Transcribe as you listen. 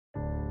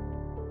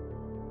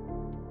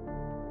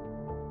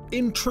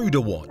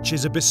Intruder Watch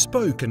is a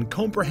bespoke and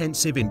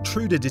comprehensive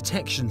intruder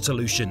detection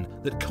solution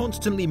that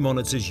constantly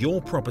monitors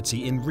your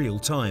property in real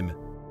time.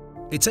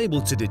 It's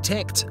able to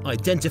detect,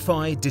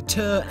 identify,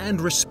 deter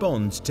and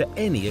respond to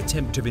any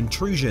attempt of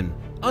intrusion.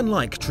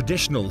 Unlike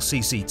traditional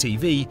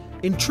CCTV,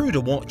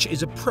 Intruder Watch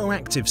is a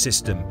proactive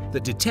system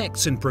that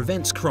detects and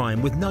prevents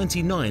crime with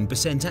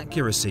 99%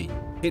 accuracy.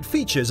 It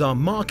features our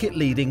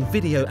market-leading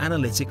video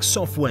analytics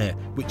software,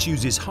 which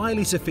uses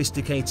highly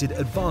sophisticated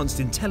advanced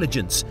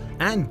intelligence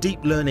and deep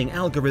learning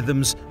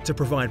algorithms to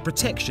provide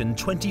protection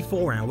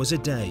 24 hours a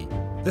day.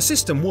 The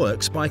system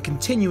works by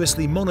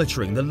continuously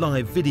monitoring the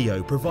live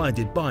video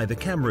provided by the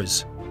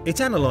cameras.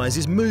 It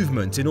analyzes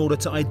movement in order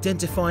to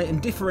identify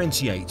and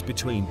differentiate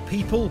between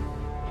people,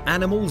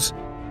 animals,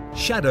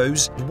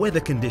 shadows, weather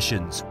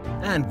conditions,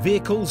 and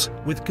vehicles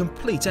with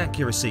complete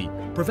accuracy,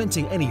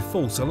 preventing any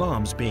false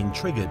alarms being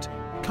triggered.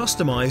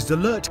 Customized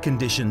alert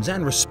conditions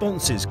and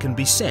responses can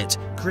be set,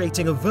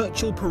 creating a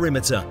virtual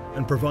perimeter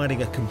and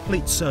providing a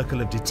complete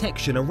circle of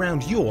detection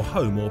around your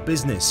home or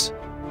business.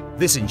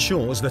 This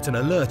ensures that an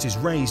alert is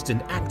raised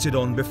and acted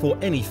on before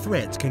any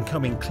threat can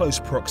come in close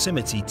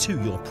proximity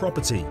to your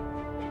property.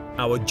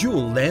 Our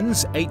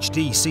dual-lens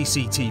HD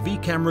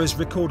CCTV cameras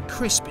record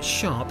crisp,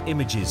 sharp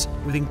images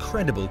with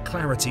incredible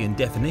clarity and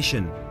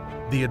definition.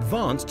 The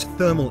advanced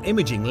thermal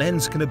imaging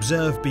lens can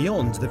observe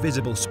beyond the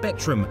visible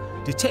spectrum,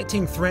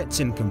 detecting threats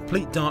in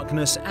complete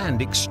darkness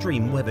and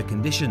extreme weather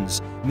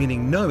conditions,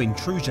 meaning no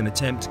intrusion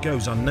attempt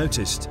goes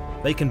unnoticed.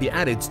 They can be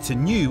added to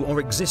new or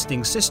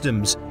existing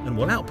systems and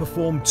will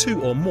outperform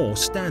 2 or more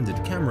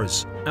standard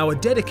cameras. Our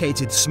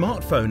dedicated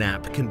smartphone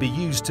app can be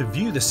used to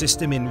view the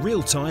system in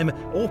real time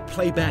or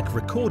playback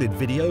recorded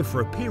video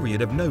for a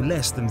period of no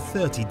less than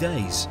 30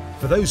 days.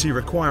 For those who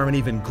require an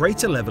even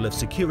greater level of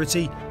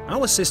security,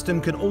 our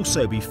system can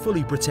also be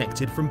fully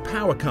protected from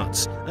power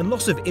cuts and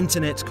loss of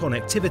internet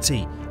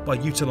connectivity by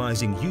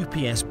utilizing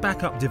UPS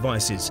backup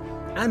devices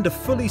and a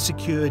fully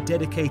secure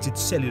dedicated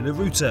cellular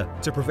router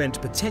to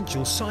prevent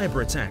potential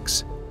cyber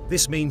attacks.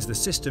 This means the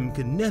system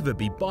can never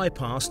be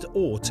bypassed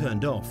or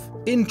turned off.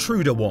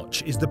 Intruder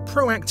Watch is the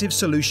proactive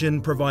solution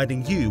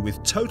providing you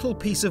with total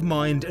peace of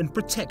mind and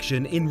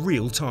protection in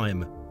real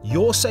time.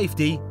 Your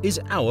safety is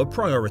our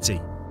priority.